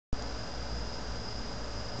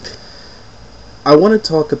I want to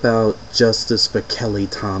talk about justice for Kelly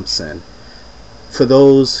Thompson. For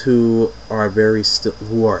those who are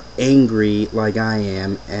who are angry like I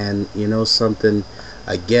am, and you know something,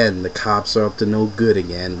 again, the cops are up to no good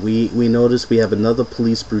again. We notice we have another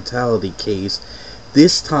police brutality case.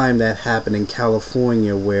 This time that happened in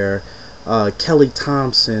California, where Kelly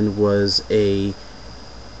Thompson was a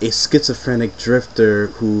schizophrenic drifter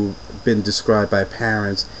who been described by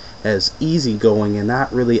parents as easygoing and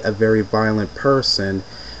not really a very violent person,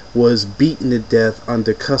 was beaten to death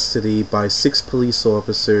under custody by 6 police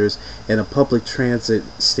officers in a public transit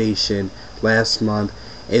station last month,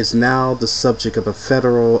 is now the subject of a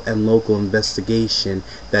federal and local investigation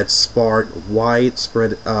that sparked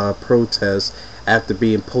widespread protests after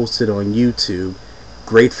being posted on YouTube.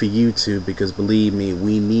 Great for YouTube, because believe me,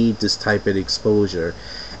 we need this type of exposure.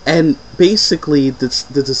 And basically,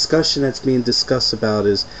 the discussion that's being discussed about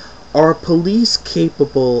is, are police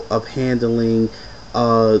capable of handling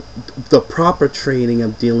uh, the proper training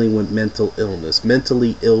of dealing with mental illness,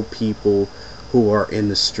 mentally ill people who are in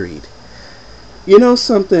the street? You know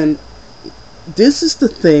something? This is the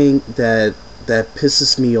thing that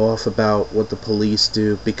pisses me off about what the police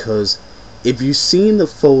do, because if you've seen the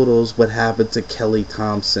photos, what happened to Kelly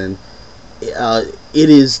Thompson, uh, it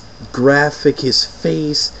is graphic. His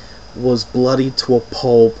face was bloody to a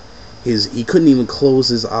pulp. He couldn't even close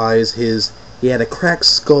his eyes. He had a cracked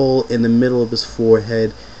skull in the middle of his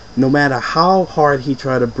forehead. No matter how hard he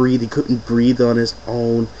tried to breathe, he couldn't breathe on his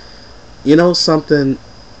own. You know something?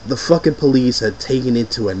 The fucking police had taken it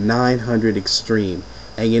to a 900 extreme.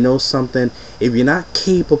 And you know something? If you're not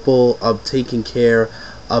capable of taking care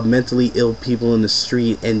of mentally ill people in the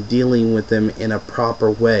street and dealing with them in a proper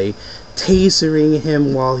way, tasering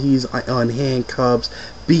him while he's on handcuffs,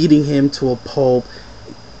 beating him to a pulp,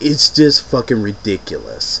 it's just fucking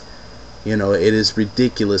ridiculous. You know, it is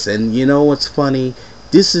ridiculous. And you know what's funny?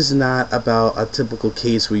 This is not about a typical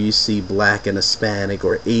case where you see black and Hispanic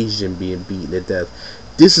or Asian being beaten to death.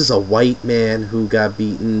 This is a white man who got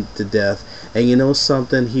beaten to death. And you know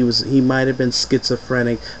something? He might have been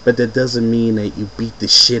schizophrenic, but that doesn't mean that you beat the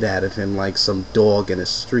shit out of him like some dog in a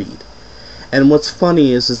street. And what's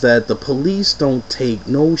funny is that the police don't take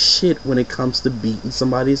no shit when it comes to beating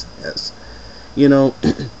somebody's ass. You know,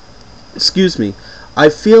 excuse me. I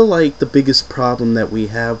feel like the biggest problem that we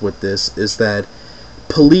have with this is that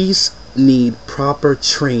police need proper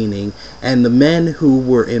training, and the men who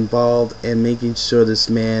were involved in making sure this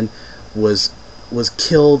man was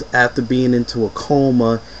killed after being into a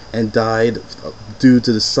coma and died due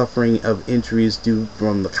to the suffering of injuries due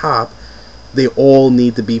from the cop, they all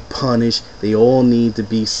need to be punished. They all need to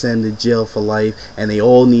be sent to jail for life, and they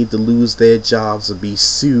all need to lose their jobs or be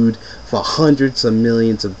sued for hundreds of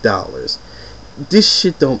millions of dollars. This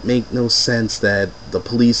shit don't make no sense that the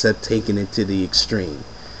police have taken it to the extreme.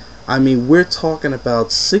 I mean, we're talking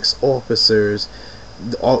about 6 officers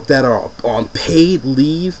that are on paid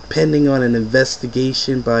leave pending on an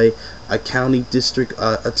investigation by a county district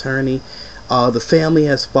attorney. The family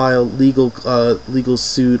has filed legal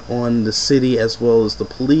suit on the city as well as the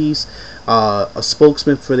police. A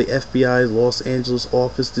spokesman for the FBI Los Angeles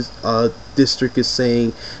office district is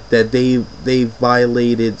saying that they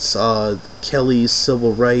violated Kelly's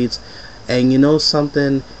civil rights. And you know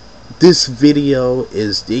something? This video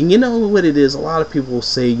is, and you know what it is, a lot of people will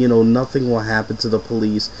say, you know, nothing will happen to the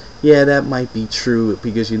police. Yeah, that might be true,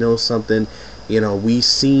 because you know something, you know, we've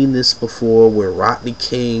seen this before where Rodney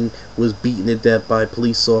King was beaten to death by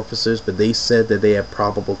police officers, but they said that they had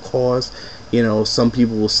probable cause. You know, some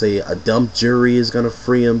people will say a dumb jury is going to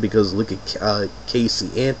free him, because look at Casey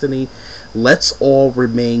Anthony. Let's all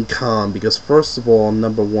remain calm, because first of all,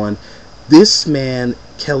 number one, this man,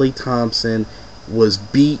 Kelly Thompson, was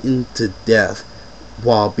beaten to death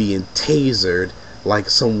while being tasered like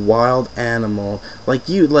some wild animal.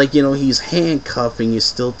 You know, he's handcuffing, you're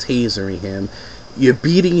still tasering him. You're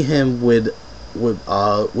beating him with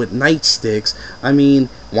nightsticks. I mean,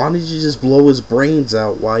 why don't you just blow his brains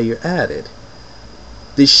out while you're at it?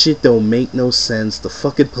 This shit don't make no sense. The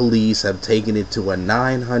fucking police have taken it to a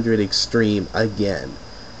 900 extreme again.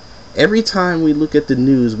 Every time we look at the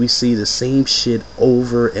news, we see the same shit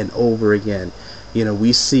over and over again. You know,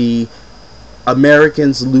 we see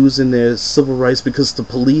Americans losing their civil rights because the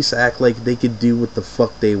police act like they could do what the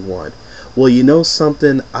fuck they want. Well, you know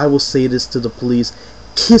something? I will say this to the police.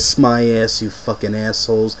 Kiss my ass, you fucking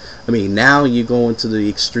assholes. I mean, now you're going to the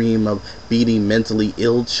extreme of beating mentally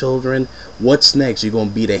ill children. What's next? You're going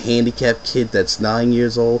to beat a handicapped kid that's 9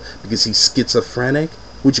 years old because he's schizophrenic?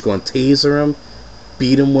 What, you going to taser him?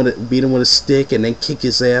 Beat him with a stick and then kick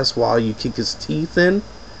his ass while you kick his teeth in?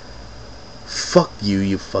 Fuck you,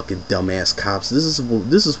 you fucking dumbass cops. This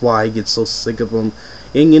is why I get so sick of them.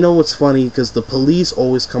 And you know what's funny? Because the police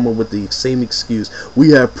always come up with the same excuse. We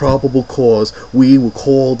have probable cause. We were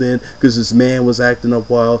called in because this man was acting up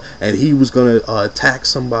wild and he was going to attack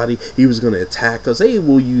somebody. He was going to attack us. They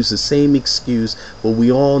will use the same excuse, but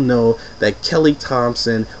we all know that Kelly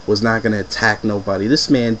Thompson was not going to attack nobody. This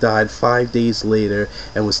man died 5 days later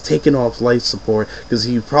and was taken off life support because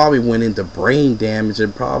he probably went into brain damage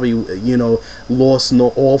and probably, you know, lost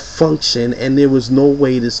all function, and there was no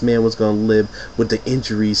way this man was going to live with the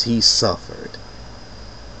injuries he suffered.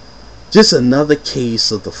 Just another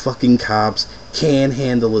case of the fucking cops can't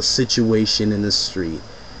handle a situation in the street.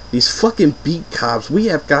 These fucking beat cops, we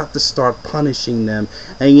have got to start punishing them.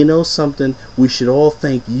 And you know something? We should all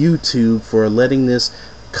thank YouTube for letting this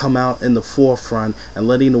come out in the forefront and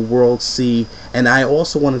letting the world see. And I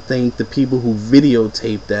also want to thank the people who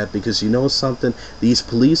videotaped that, because you know something? These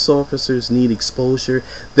police officers need exposure.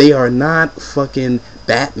 They are not fucking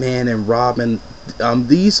Batman and Robin.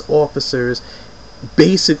 These officers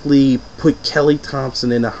basically put Kelly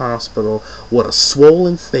Thompson in the hospital with a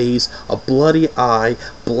swollen face, a bloody eye,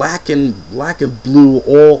 black and blue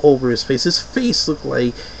all over his face. His face looked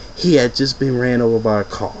like he had just been ran over by a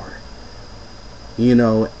car. You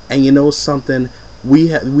know, and you know something? We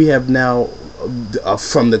have now,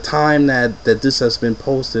 from the time that this has been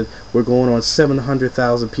posted, we're going on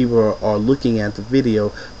 700,000 people are looking at the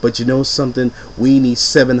video. But you know something? We need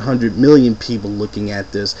 700 million people looking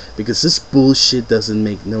at this, because this bullshit doesn't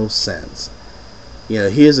make no sense. You know,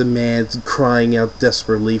 here's a man crying out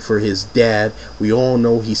desperately for his dad. We all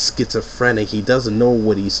know he's schizophrenic. He doesn't know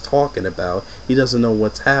what he's talking about. He doesn't know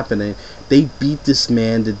what's happening. They beat this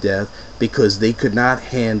man to death because they could not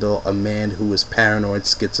handle a man who is paranoid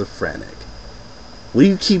schizophrenic. What do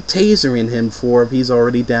you keep tasering him for if he's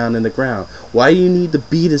already down in the ground? Why do you need to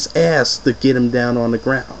beat his ass to get him down on the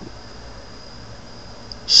ground?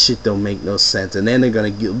 Shit don't make no sense. And then they're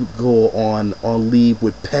gonna go on leave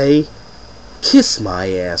with pay. Kiss my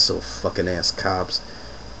ass, oh fucking ass cops.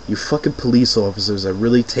 You fucking police officers are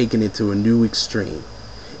really taking it to a new extreme.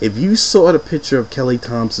 If you saw the picture of Kelly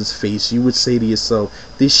Thompson's face, you would say to yourself,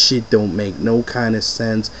 this shit don't make no kind of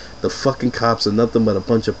sense. The fucking cops are nothing but a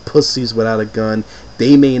bunch of pussies without a gun.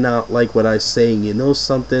 They may not like what I say. You know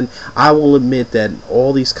something? I will admit that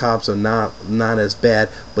all these cops are not as bad,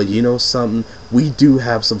 but you know something? We do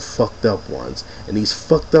have some fucked up ones. And these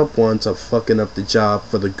fucked up ones are fucking up the job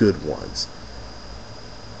for the good ones.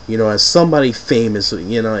 You know, as somebody famous,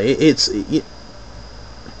 you know,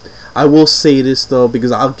 I will say this though,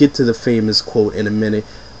 because I'll get to the famous quote in a minute,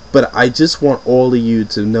 but I just want all of you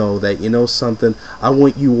to know that, you know something, I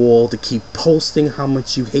want you all to keep posting how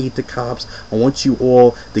much you hate the cops. I want you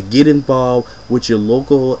all to get involved with your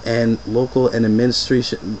local and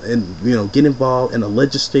administration, and you know, get involved in the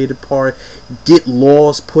legislative part, get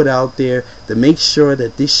laws put out there to make sure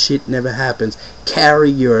that this shit never happens. Carry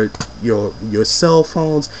your cell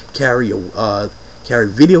phones, carry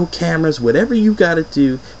video cameras, whatever you gotta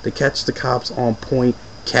do to catch the cops on point.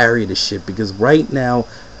 Carry the shit, because right now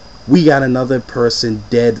we got another person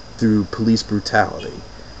dead through police brutality,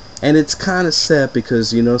 and it's kind of sad,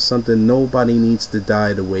 because you know something, nobody needs to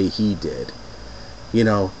die the way he did. You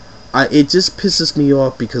know, it just pisses me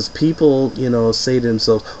off, because people, you know, say to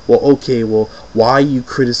themselves, well, okay, well, why are you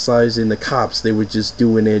criticizing the cops? They were just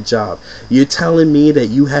doing their job. You're telling me that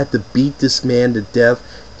you had to beat this man to death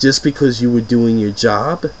just because you were doing your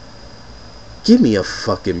job? Give me a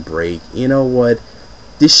fucking break. You know what?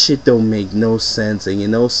 This shit don't make no sense. And you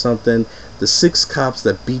know something? The 6 cops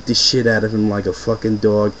that beat the shit out of him like a fucking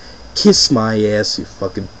dog, kiss my ass, you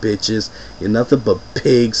fucking bitches. You're nothing but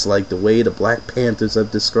pigs, like the way the Black Panthers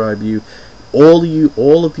have described you. All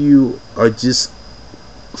of you are just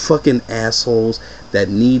fucking assholes that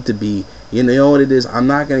need to be, you know what it is? I'm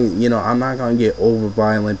not gonna get over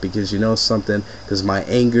violent, because you know something, because my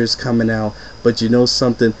anger's coming out. But you know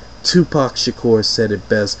something? Tupac Shakur said it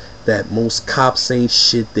best, that most cops ain't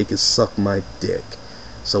shit, they can suck my dick.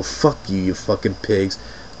 So fuck you, you fucking pigs.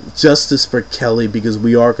 Justice for Kelly, because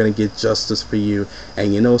we are gonna get justice for you.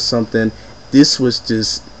 And you know something? This was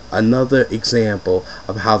just another example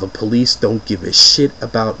of how the police don't give a shit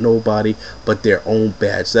about nobody but their own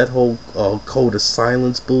badge. That whole code of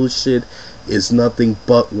silence bullshit is nothing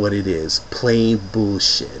but what it is. Plain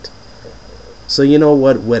bullshit. So you know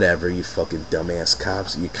what? Whatever, you fucking dumbass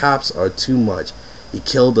cops. You cops are too much. He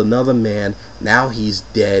killed another man. Now he's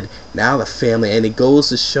dead. Now the family. And it goes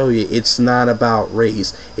to show you, it's not about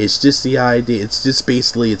race. It's just the idea. It's just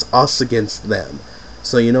basically, it's us against them.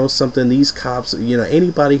 So you know something, these cops, you know,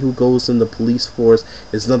 anybody who goes in the police force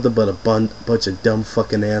is nothing but a bunch of dumb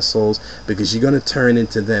fucking assholes, because you're gonna turn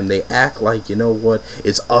into them. They act like, you know what,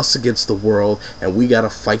 it's us against the world and we gotta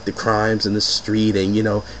fight the crimes in the street, and you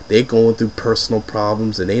know, they're going through personal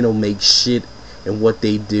problems and they don't make shit in what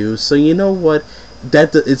they do. So you know what,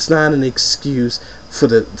 that it's not an excuse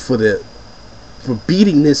for for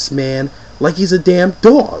beating this man like he's a damn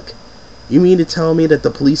dog. You mean to tell me that the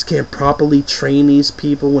police can't properly train these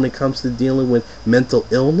people when it comes to dealing with mental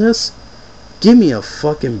illness? Give me a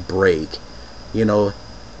fucking break. You know,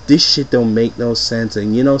 this shit don't make no sense.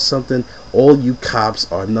 And you know something? All you cops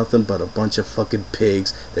are nothing but a bunch of fucking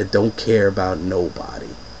pigs that don't care about nobody.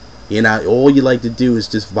 You know, all you like to do is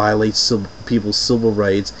just violate people's civil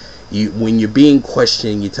rights. When you're being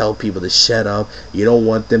questioned, you tell people to shut up. You don't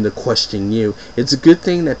want them to question you. It's a good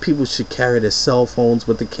thing that people should carry their cell phones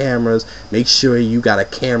with the cameras. Make sure you got a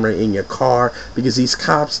camera in your car, because these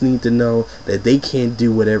cops need to know that they can't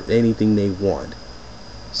do anything they want.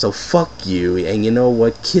 So fuck you, and you know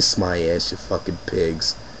what? Kiss my ass, you fucking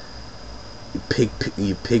pigs.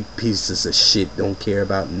 You pig pieces of shit don't care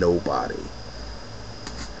about nobody.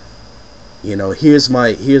 You know, here's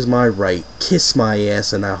my right. Kiss my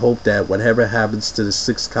ass, and I hope that whatever happens to the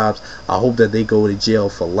 6 cops, I hope that they go to jail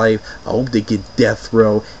for life. I hope they get death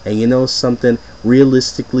row. And you know something?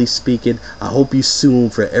 Realistically speaking, I hope you sue them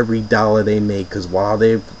for every dollar they make, because while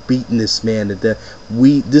they're beating this man to death,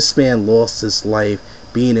 this man lost his life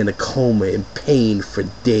being in a coma in pain for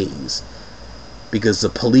days, because the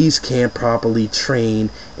police can't properly train.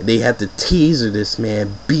 They had to taser this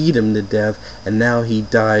man, beat him to death, and now he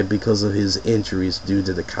died because of his injuries due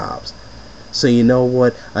to the cops. So you know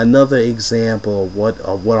what? Another example of what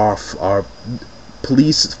our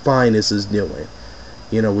police finest is doing.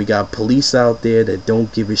 You know, we got police out there that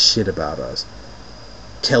don't give a shit about us.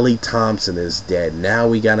 Kelly Thompson is dead. Now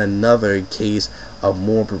we got another case of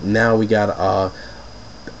more. Now we got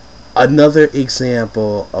another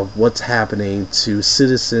example of what's happening to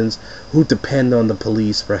citizens who depend on the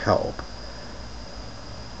police for help.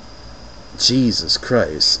 Jesus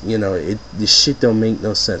Christ, you know, this shit don't make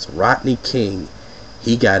no sense. Rodney King,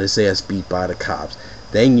 he got his ass beat by the cops.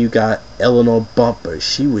 Then you got Eleanor Bumper,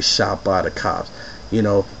 she was shot by the cops. You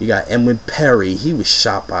know, you got Edwin Perry, he was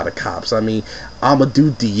shot by the cops. I mean,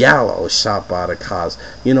 Amadou Diallo was shot by the cops.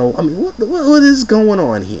 You know, I mean, what is going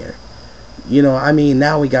on here? You know, I mean,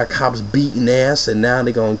 now we got cops beating ass, and now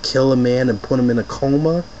they're gonna kill a man and put him in a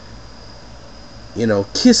coma. You know,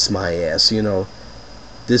 kiss my ass. You know,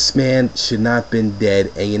 this man should not have been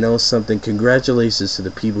dead. And you know something? Congratulations to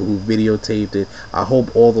the people who videotaped it. I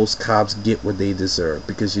hope all those cops get what they deserve,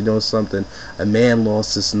 because you know something? A man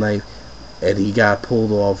lost his life, and he got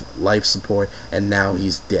pulled off life support, and now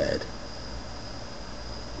he's dead.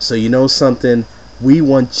 So you know something? We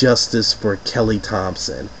want justice for Kelly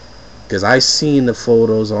Thompson. Because I seen the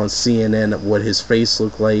photos on CNN of what his face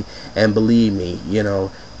looked like, and believe me, you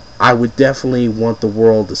know, I would definitely want the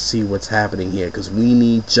world to see what's happening here, because we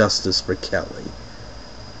need justice for Kelly.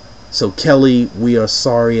 So Kelly, we are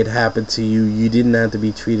sorry it happened to you. You didn't have to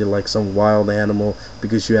be treated like some wild animal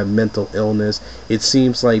because you have mental illness. It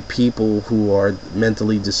seems like people who are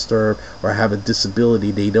mentally disturbed or have a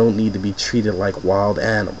disability, they don't need to be treated like wild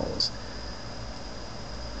animals.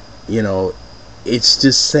 You know, it's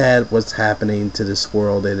just sad what's happening to this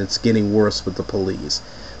world, and it's getting worse with the police.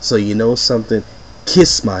 So you know something?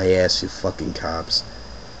 Kiss my ass, you fucking cops.